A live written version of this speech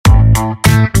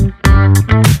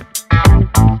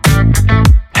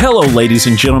Hello, ladies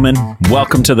and gentlemen.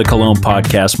 Welcome to the Cologne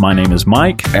Podcast. My name is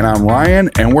Mike. And I'm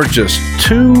Ryan, and we're just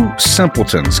two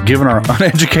simpletons giving our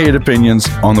uneducated opinions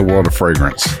on the world of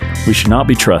fragrance. We should not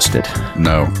be trusted.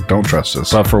 No, don't trust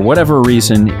us. But for whatever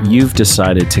reason, you've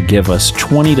decided to give us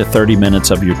 20 to 30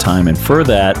 minutes of your time. And for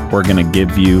that, we're going to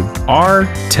give you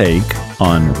our take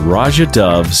on Roja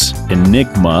Dove's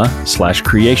Enigma /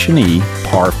 Creation E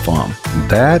Parfum.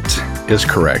 That is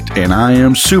correct. And I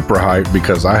am super hyped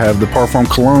because I have the Parfum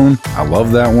cologne. I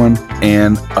love that one.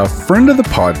 And a friend of the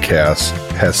podcast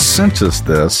has sent us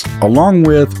this along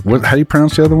with, how do you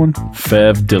pronounce the other one?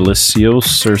 Fève Delicieux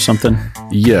or something?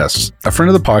 Yes. A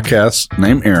friend of the podcast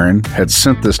named Aaron had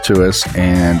sent this to us,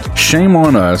 and shame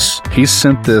on us, he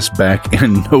sent this back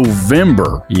in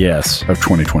November yes. of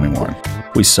 2021.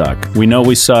 We suck. We know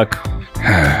we suck.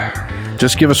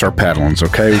 Just give us our paddlings,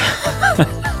 okay?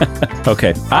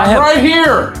 Okay. I'm right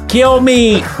here. Kill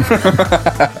me.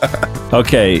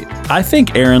 Okay. I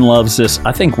think Aaron loves this.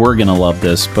 I think we're going to love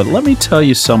this. But let me tell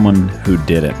you someone who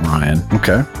did it, Ryan.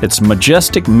 Okay. It's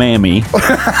Majestic Mammy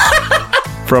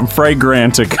from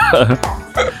Fragrantica,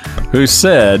 who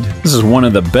said this is one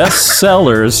of the best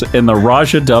sellers in the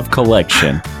Roja Dove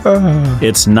collection.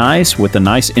 It's nice with a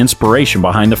nice inspiration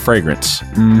behind the fragrance.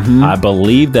 Mm-hmm. I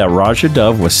believe that Roja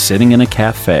Dove was sitting in a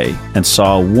cafe and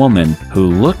saw a woman who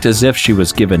looked as if she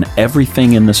was given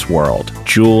everything in this world.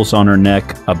 Jewels on her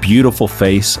neck, a beautiful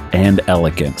face, and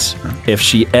elegance. If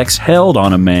she exhaled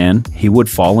on a man, he would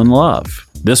fall in love.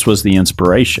 This was the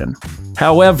inspiration.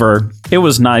 However, it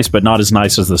was nice, but not as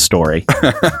nice as the story.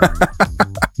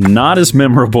 Not as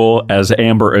memorable as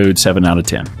Amber Oud 7 out of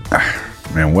 10.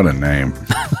 Man, what a name.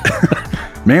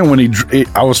 Man, when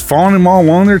I was following him all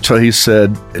along there till he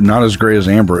said, not as great as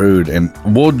Amber Oud. And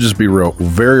we'll just be real,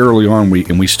 very early on,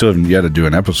 we still haven't yet to do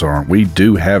an episode on it. We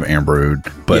do have Amber Oud,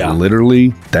 but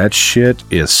literally, that shit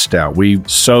is stout.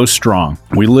 So strong.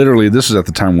 We literally, this is at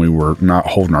the time we were not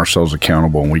holding ourselves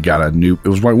accountable, and we got it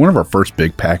was like one of our first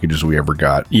big packages we ever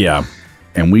got. Yeah.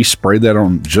 And we sprayed that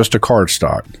on just a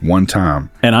cardstock one time.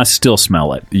 And I still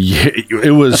smell it. Yeah,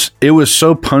 it was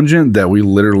so pungent that we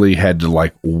literally had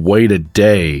to wait a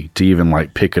day to even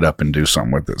pick it up and do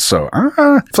something with it. So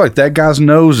I feel like that guy's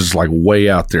nose is way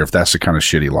out there if that's the kind of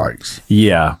shit he likes.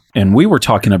 Yeah. And we were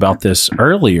talking about this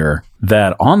earlier,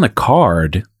 that on the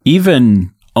card,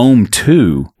 even Ohm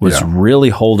 2 was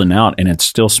really holding out, and it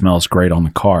still smells great on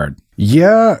the card.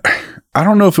 Yeah. I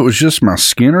don't know if it was just my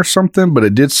skin or something, but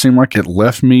it did seem like it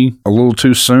left me a little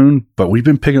too soon. But we've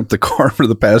been picking up the card for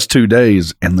the past 2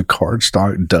 days, and the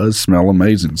cardstock does smell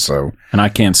amazing. So, and I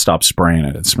can't stop spraying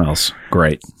it. It smells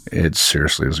great. It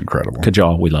seriously is incredible.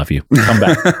 Kajal, we love you. Come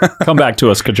back. Come back to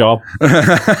us, Kajal.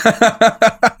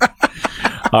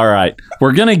 All right.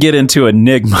 We're going to get into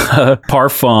Enigma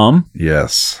Parfum.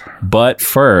 Yes. But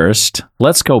first,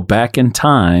 let's go back in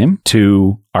time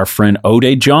to our friend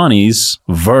Ode Johnny's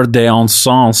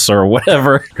Verdance or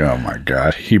whatever. Oh, my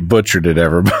God. He butchered it,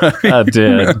 everybody. I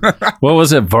did. What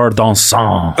was it? Verdance.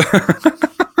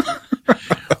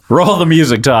 Roll the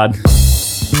music, Todd.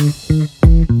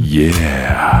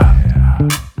 Yeah.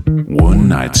 One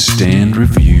night stand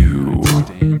review.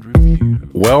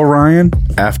 Well, Ryan,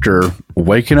 after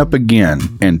waking up again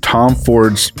in Tom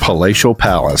Ford's palatial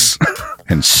palace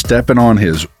and stepping on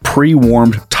his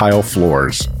pre-warmed tile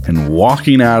floors and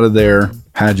walking out of there,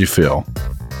 how'd you feel?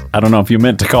 I don't know if you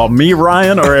meant to call me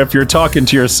Ryan or if you're talking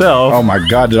to yourself. Oh my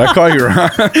God, did I call you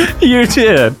Ryan? You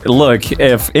did. Look,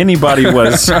 if anybody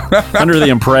was under the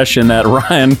impression that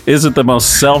Ryan isn't the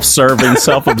most self-serving,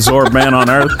 self-absorbed man on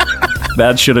earth,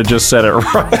 that should have just said it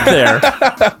right there.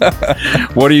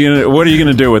 What are you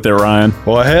gonna do with it, Ryan?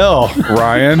 Well, hell,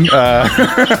 Ryan. I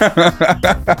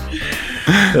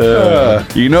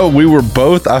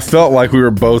felt like we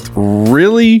were both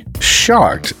really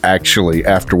shocked, actually,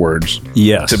 afterwards.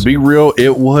 Yes. To be real,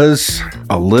 it was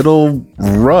a little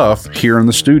rough here in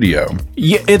the studio.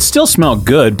 Yeah, it still smelled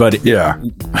good, but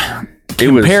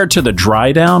compared to the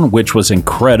dry down, which was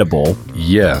incredible.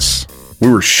 Yes. We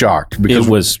were shocked because it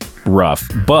was rough.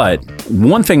 But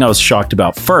one thing I was shocked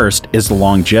about first is the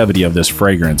longevity of this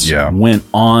fragrance. Yeah. Went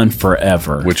on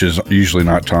forever. Which is usually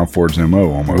not Tom Ford's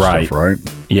MO almost, right. Stuff, right?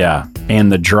 Yeah.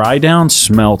 And the dry down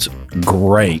smelt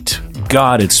great.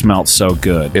 God, it smelled so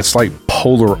good. It's like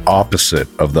polar opposite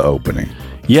of the opening.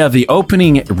 Yeah, the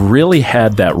opening really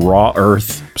had that raw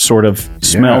earth sort of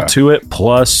smell to it,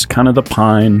 plus kind of the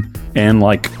pine and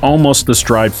like almost this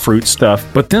dried fruit stuff.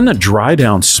 But then the dry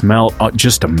down smell,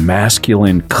 just a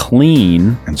masculine,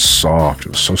 clean. And soft. It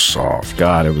was so soft.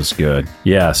 God, it was good.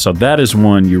 Yeah, so that is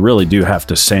one you really do have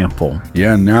to sample.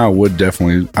 Yeah, now I would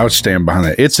stand behind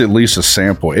that. It's at least a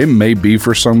sample. It may be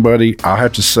for somebody. I'll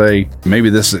have to say, maybe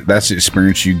that's the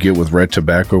experience you get with red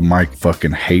tobacco. Mike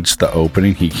fucking hates the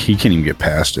opening. He can't even get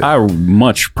past it. I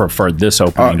much prefer this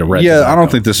opening to red tobacco. Yeah, I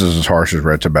don't think this is as harsh as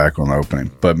red tobacco in the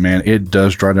opening. But man, it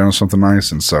does dry down to something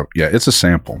nice. And so, yeah, it's a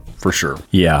sample for sure.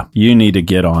 Yeah, you need to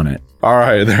get on it. All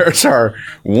right, there's our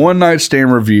one night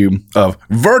stand review of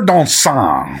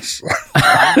Verdensans.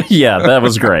 Yeah, that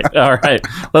was great. All right,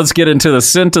 let's get into the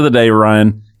scent of the day,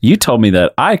 Ryan. You told me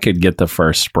that I could get the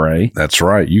first spray. That's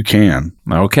right, you can.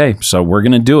 Okay, so we're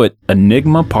going to do it.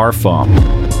 Enigma Parfum.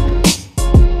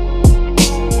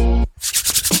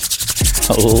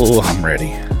 Oh, I'm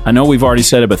ready. I know we've already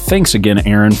said it, but thanks again,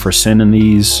 Aaron, for sending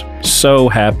these. So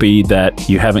happy that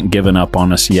you haven't given up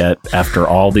on us yet after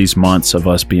all these months of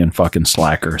us being fucking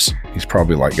slackers. He's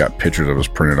probably like got pictures of us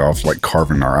printed off, like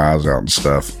carving our eyes out and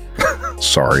stuff.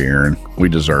 Sorry, Aaron. We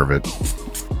deserve it.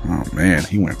 Oh, man,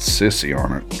 he went sissy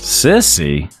on it.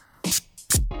 Sissy?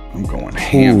 I'm going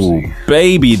hamsy. Ooh,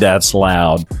 baby, that's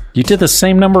loud. You did the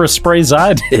same number of sprays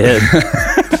I did.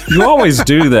 You always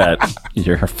do that.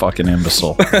 You're a fucking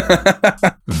imbecile.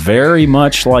 Very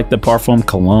much like the Parfum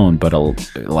cologne, but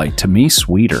like to me,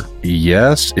 sweeter.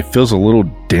 Yes, it feels a little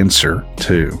denser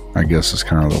too. I guess is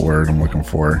kind of the word I'm looking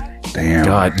for. Damn.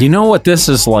 God, you know what this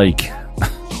is like?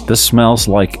 This smells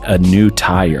like a new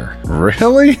tire.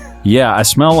 Really? Yeah, I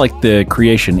smell like the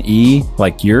Creation E,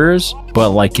 like yours,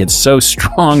 but like it's so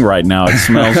strong right now, it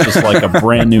smells just like a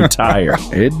brand new tire.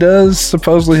 It does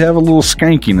supposedly have a little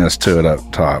skankiness to it up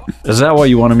top. Is that why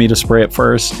you wanted me to spray it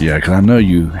first? Yeah, because I know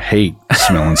you hate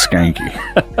smelling skanky.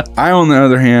 I, on the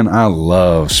other hand, I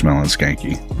love smelling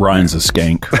skanky. Ryan's a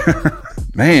skank.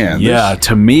 Man. Yeah,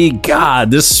 to me,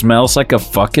 God, this smells like a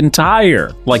fucking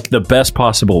tire. Like the best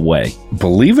possible way.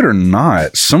 Believe it or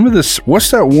not, some of this,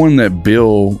 what's that one that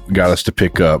Bill got us to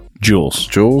pick up?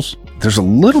 Jules. There's a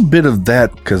little bit of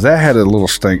that, because that had a little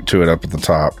stink to it up at the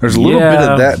top. There's a little bit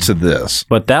of that to this.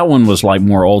 But that one was like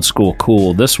more old school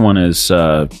cool. This one is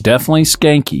definitely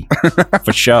skanky,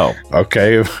 for sure.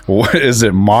 Okay. What is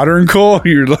it, modern cool?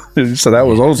 So that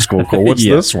was old school cool. What's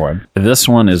this one? This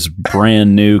one is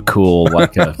brand new cool,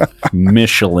 like a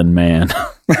Michelin man.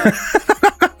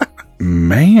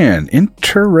 Man,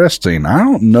 interesting. I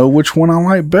don't know which one I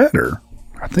like better.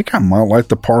 I think I might like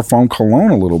the Parfum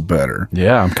cologne a little better.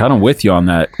 Yeah, I'm kind of with you on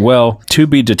that. Well, to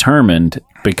be determined,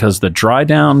 because the dry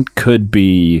down could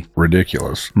be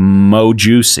ridiculous. Mo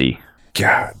juicy.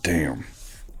 God damn.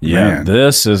 Yeah, man.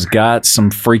 This has got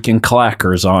some freaking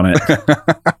clackers on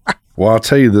it. Well, I'll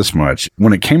tell you this much.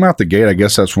 When it came out the gate, I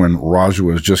guess that's when Roja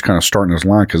was just kind of starting his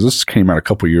line, because this came out a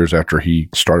couple years after he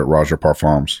started Roja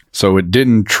Parfums. So it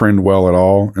didn't trend well at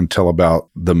all until about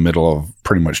the middle of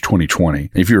pretty much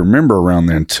 2020. If you remember around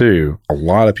then too, a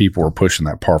lot of people were pushing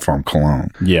that Parfum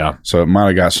cologne. Yeah. So it might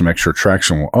have got some extra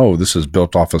traction. Well, oh, this is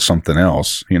built off of something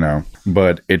else, you know.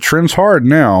 But it trends hard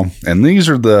now. And these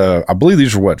are I believe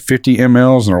these are what, 50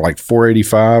 mLs, and they're like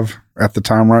 $4.85 at the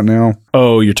time right now.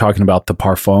 Oh, you're talking about the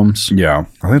Parfums? Yeah.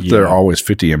 I think they're always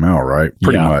 50 ml, right?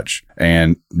 Pretty much.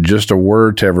 And just a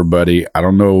word to everybody. I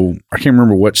don't know. I can't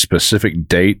remember what specific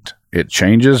date it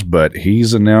changes, but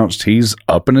he's announced he's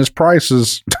upping his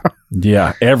prices.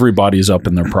 Yeah. Everybody's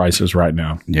upping their prices right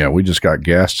now. Yeah. We just got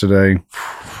gas today.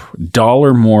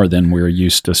 $1 more than we're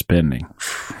used to spending.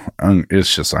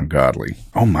 It's just ungodly.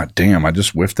 Oh my damn. I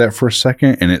just whiffed that for a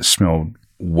second and it smelled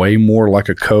way more like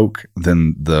a Coke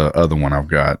than the other one I've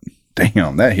got.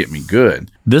 Damn, that hit me good.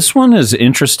 This one is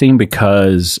interesting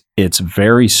because it's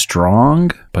very strong,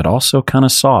 but also kind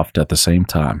of soft at the same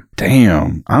time.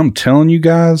 Damn, I'm telling you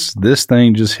guys, this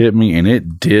thing just hit me, and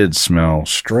it did smell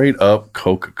straight up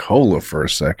Coca-Cola for a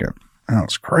second. That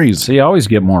was crazy. See, I always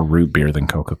get more root beer than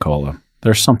Coca-Cola.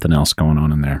 There's something else going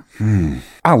on in there.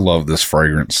 I love this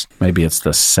fragrance. Maybe it's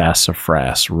the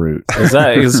sassafras root. Is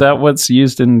that what's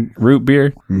used in root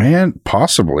beer? Man,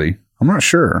 possibly. I'm not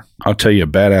sure. I'll tell you a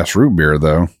badass root beer,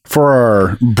 though. For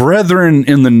our brethren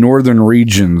in the northern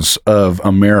regions of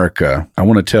America, I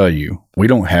want to tell you, we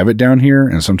don't have it down here,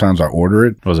 and sometimes I order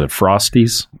it. Was it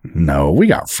Frosties? No, we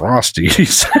got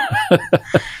Frosties.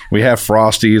 We have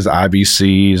Frosties,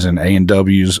 IBCs, and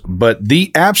A&Ws, but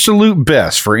the absolute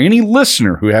best for any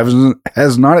listener who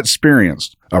has not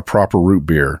experienced a proper root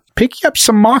beer, pick you up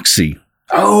some Moxie.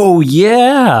 Oh,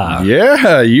 yeah.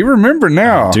 Yeah, you remember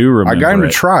now. I do remember I got him to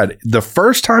it. try it. The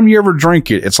first time you ever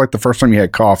drink it, it's like the first time you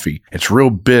had coffee. It's real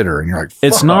bitter, and you're like,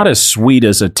 It's fuck. not as sweet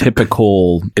as a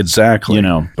typical, Exactly. you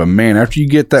know. But man, after you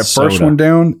get that first Soda. one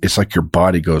down, it's like your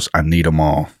body goes, I need them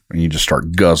all. And you just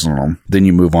start guzzling them. Then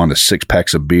you move on to 6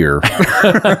 packs of beer.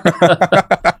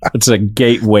 it's a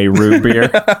gateway root beer.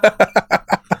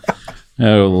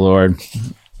 Oh, Lord.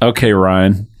 Okay,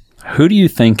 Ryan, who do you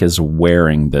think is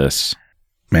wearing this?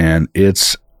 Man,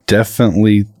 it's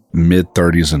definitely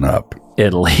mid-30s and up.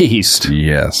 At least.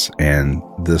 Yes, and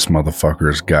this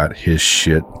motherfucker's got his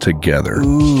shit together.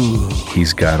 Ooh.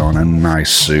 He's got on a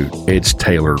nice suit. It's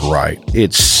tailored right.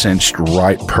 It's cinched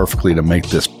right perfectly to make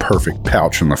this perfect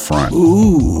pouch in the front.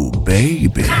 Ooh,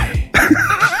 baby.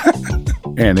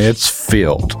 And it's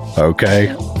filled,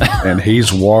 okay? And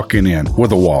he's walking in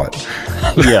with a wallet.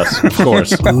 Yes, of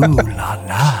course. Ooh la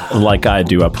la. Like I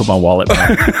do. I put my wallet in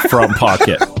my front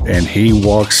pocket. And he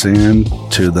walks in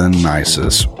to the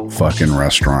nicest fucking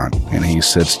restaurant. And he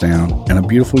sits down, and a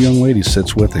beautiful young lady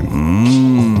sits with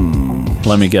him.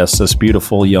 Let me guess, this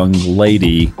beautiful young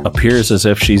lady appears as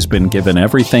if she's been given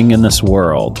everything in this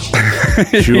world.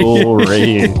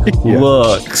 Jewelry,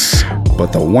 looks.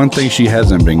 But the one thing she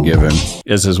hasn't been given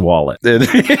is his wallet. Dude,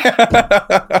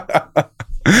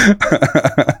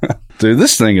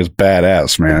 this thing is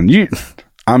badass, man.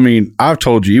 I've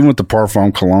told you, even with the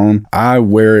Parfum cologne, I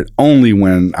wear it only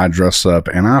when I dress up,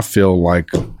 and I feel like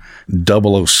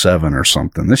 007 or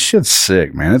something. This shit's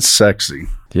sick, man. It's sexy.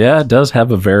 Yeah, it does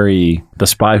have a very The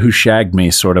Spy Who Shagged Me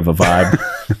sort of a vibe.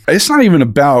 It's not even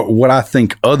about what I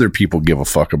think other people give a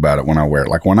fuck about it when I wear it.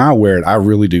 Like, when I wear it, I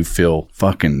really do feel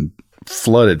fucking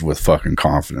flooded with fucking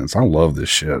confidence. I love this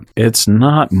shit. It's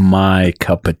not my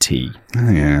cup of tea.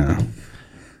 Yeah.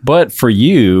 But for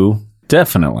you,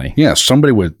 definitely. Yeah,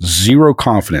 somebody with zero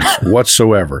confidence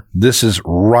whatsoever. This is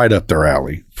right up their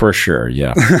alley. For sure,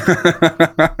 yeah.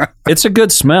 It's a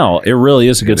good smell. It really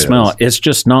is a good smell. It's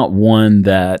just not one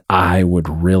that I would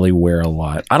really wear a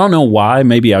lot. I don't know why.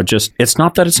 Maybe it's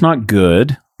not that it's not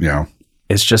good. Yeah.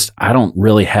 It's just I don't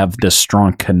really have this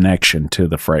strong connection to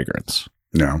the fragrance.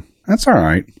 No. That's all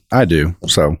right. I do.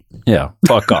 So. Yeah,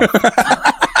 fuck off.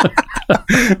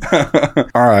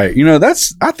 All right.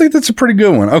 I think that's a pretty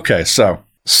good one. Okay. So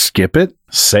skip it,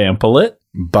 Sample it.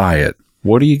 buy it.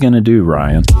 What are you going to do,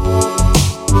 Ryan?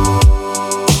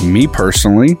 Me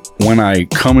personally, when I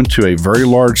come into a very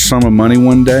large sum of money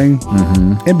one day,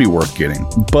 it'd be worth getting.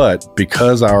 But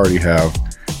because I already have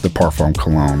the Parfum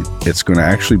cologne, it's going to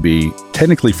actually be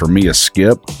technically for me a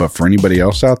skip, but for anybody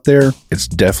else out there, it's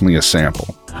definitely a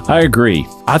sample. I agree.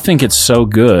 I think it's so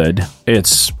good.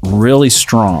 It's really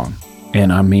strong.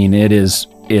 And I mean, it's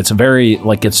very,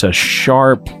 like, it's a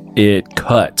sharp, it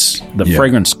cuts. The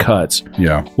fragrance cuts.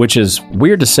 Yeah. Which is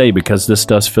weird to say because this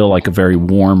does feel like a very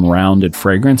warm, rounded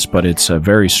fragrance, but it's a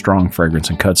very strong fragrance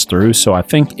and cuts through. So I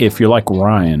think if you're like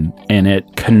Ryan and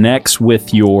it connects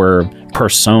with your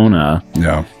persona,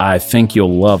 I think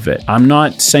you'll love it. I'm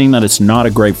not saying that it's not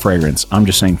a great fragrance. I'm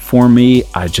just saying for me,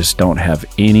 I just don't have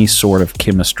any sort of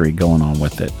chemistry going on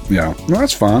with it. Yeah. No,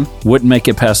 that's fine. Wouldn't make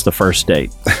it past the first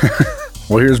date.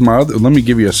 Well, here's let me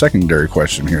give you a secondary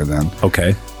question here then.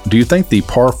 Okay. Do you think the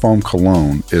Parfum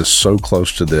cologne is so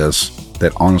close to this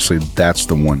that honestly that's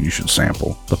the one you should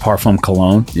sample? The Parfum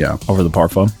cologne? Yeah. Over the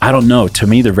Parfum? I don't know. To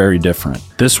me, they're very different.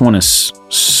 This one is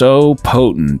so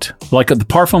potent. Like the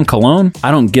Parfum cologne, I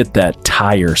don't get that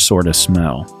tire sort of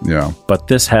smell. Yeah. But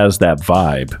this has that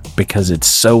vibe because it's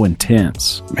so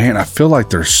intense. Man, I feel like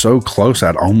they're so close.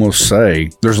 I'd almost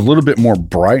say there's a little bit more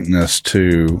brightness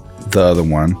to the other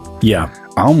one. Yeah.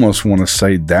 I almost want to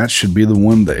say that should be the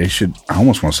one that I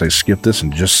almost want to say skip this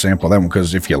and just sample that one,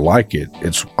 because if you like it,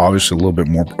 it's obviously a little bit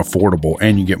more affordable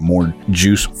and you get more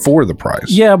juice for the price.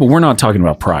 Yeah, but we're not talking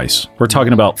about price. We're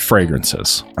talking about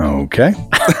fragrances. Okay.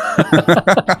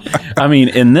 I mean,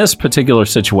 in this particular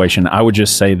situation, I would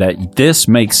just say that this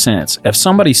makes sense. If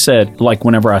somebody said, like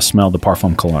whenever I smell the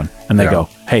Parfum cologne, and they go,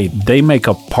 hey, they make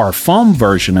a Parfum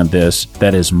version of this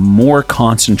that is more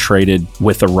concentrated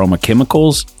with aroma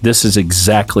chemicals, this is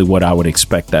exactly what I would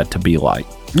expect that to be like.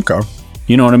 Okay.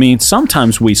 You know what I mean?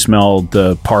 Sometimes we smell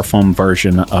the Parfum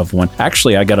version of one.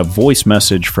 Actually, I got a voice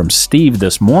message from Steve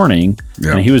this morning,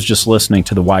 and he was just listening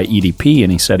to the Y EDP,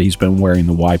 and he said he's been wearing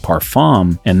the Y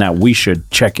Parfum and that we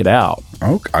should check it out.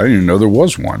 Okay. I didn't even know there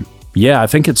was one. Yeah, I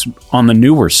think it's on the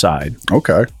newer side.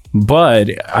 Okay. But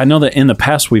I know that in the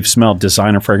past we've smelled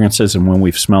designer fragrances, and when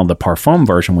we've smelled the Parfum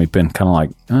version, we've been kind of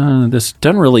like, this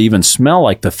doesn't really even smell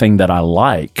like the thing that I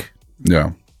like.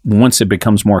 Yeah. once it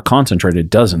becomes more concentrated, it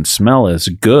doesn't smell as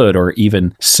good or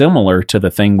even similar to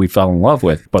the thing we fell in love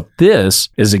with. But this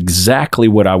is exactly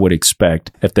what I would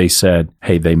expect if they said,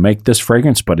 hey, they make this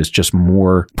fragrance, but it's just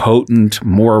more potent,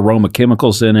 more aroma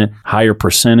chemicals in it, higher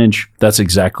percentage. That's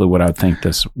exactly what I think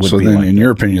this would be. So then, like. in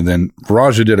your opinion, then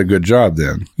Roja did a good job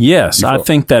then. Yes, I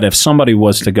think that if somebody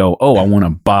was to go, oh, I want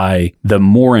to buy the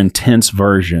more intense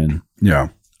version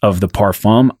of the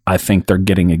Parfum, I think they're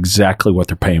getting exactly what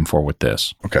they're paying for with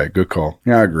this. Okay, good call.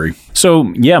 Yeah, I agree.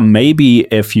 So, yeah, maybe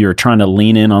if you're trying to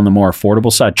lean in on the more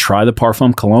affordable side, try the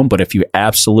Parfum Cologne. But if you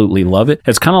absolutely love it,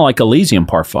 it's kind of like Elysium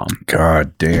Parfum.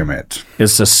 God damn it.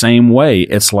 It's the same way.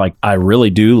 It's like, I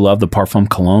really do love the Parfum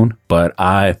Cologne, but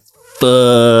I fucking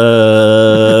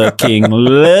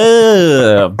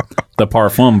love the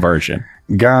Parfum version.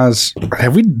 Guys,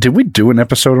 did we do an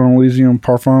episode on Elysium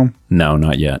Parfum? No,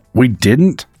 not yet. We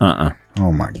didn't? Uh-uh.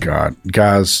 Oh my God.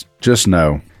 Guys, just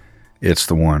know it's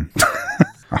the one.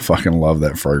 I fucking love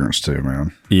that fragrance too,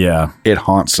 man. Yeah. It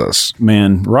haunts us.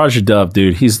 Man, Roja Dove,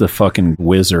 dude, he's the fucking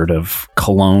wizard of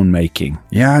cologne making.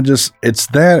 Yeah, it's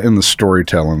that and the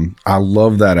storytelling. I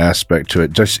love that aspect to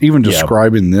it. Just even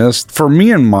describing this. For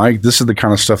me and Mike, this is the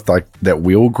kind of stuff that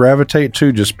we'll gravitate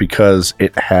to just because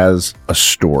it has a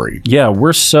story. Yeah,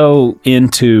 we're so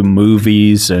into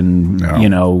movies and,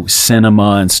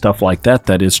 cinema and stuff like that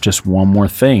it's just one more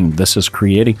thing. This is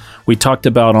creating. We talked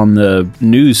about on the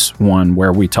news one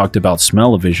where we talked about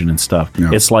smell-o-vision and stuff.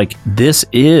 Yeah. It's like, this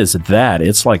is that.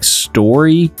 It's like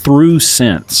story through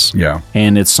sense. Yeah.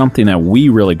 And it's something that we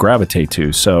really gravitate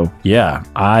to. So, yeah,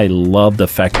 I love the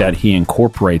fact that he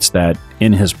incorporates that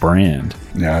in his brand.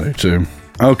 Yeah, I do too.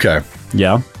 Okay.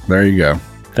 Yeah. There you go.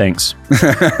 Thanks.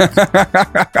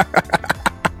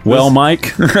 Well,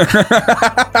 Mike.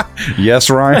 Yes,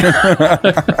 Ryan.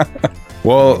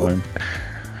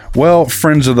 Well,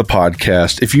 friends of the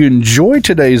podcast, if you enjoyed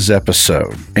today's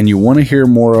episode and you want to hear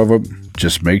more of it,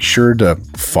 just make sure to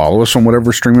follow us on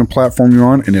whatever streaming platform you're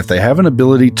on. And if they have an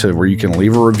ability to where you can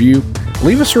leave a review,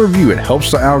 leave us a review. It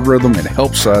helps the algorithm. It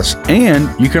helps us. And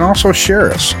you can also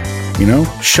share us.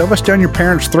 Shove us down your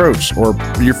parents' throats or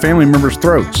your family members'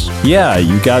 throats. Yeah,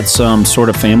 you got some sort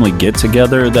of family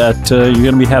get-together that you're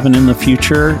going to be having in the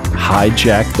future.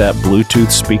 Hijack that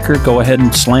Bluetooth speaker. Go ahead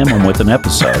and slam them with an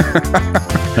episode.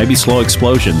 Maybe slow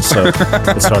explosions. So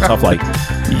it starts off like,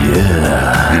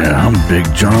 yeah, I'm Big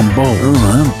John Bolt.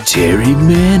 Oh, I'm Terry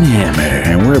Manhammer.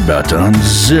 And we're about to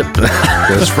unzip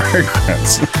this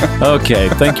fragrance. Okay,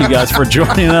 thank you guys for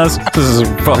joining us. This is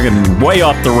fucking way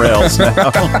off the rails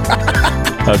now.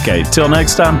 Okay, till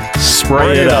next time,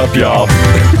 spray it up, y'all.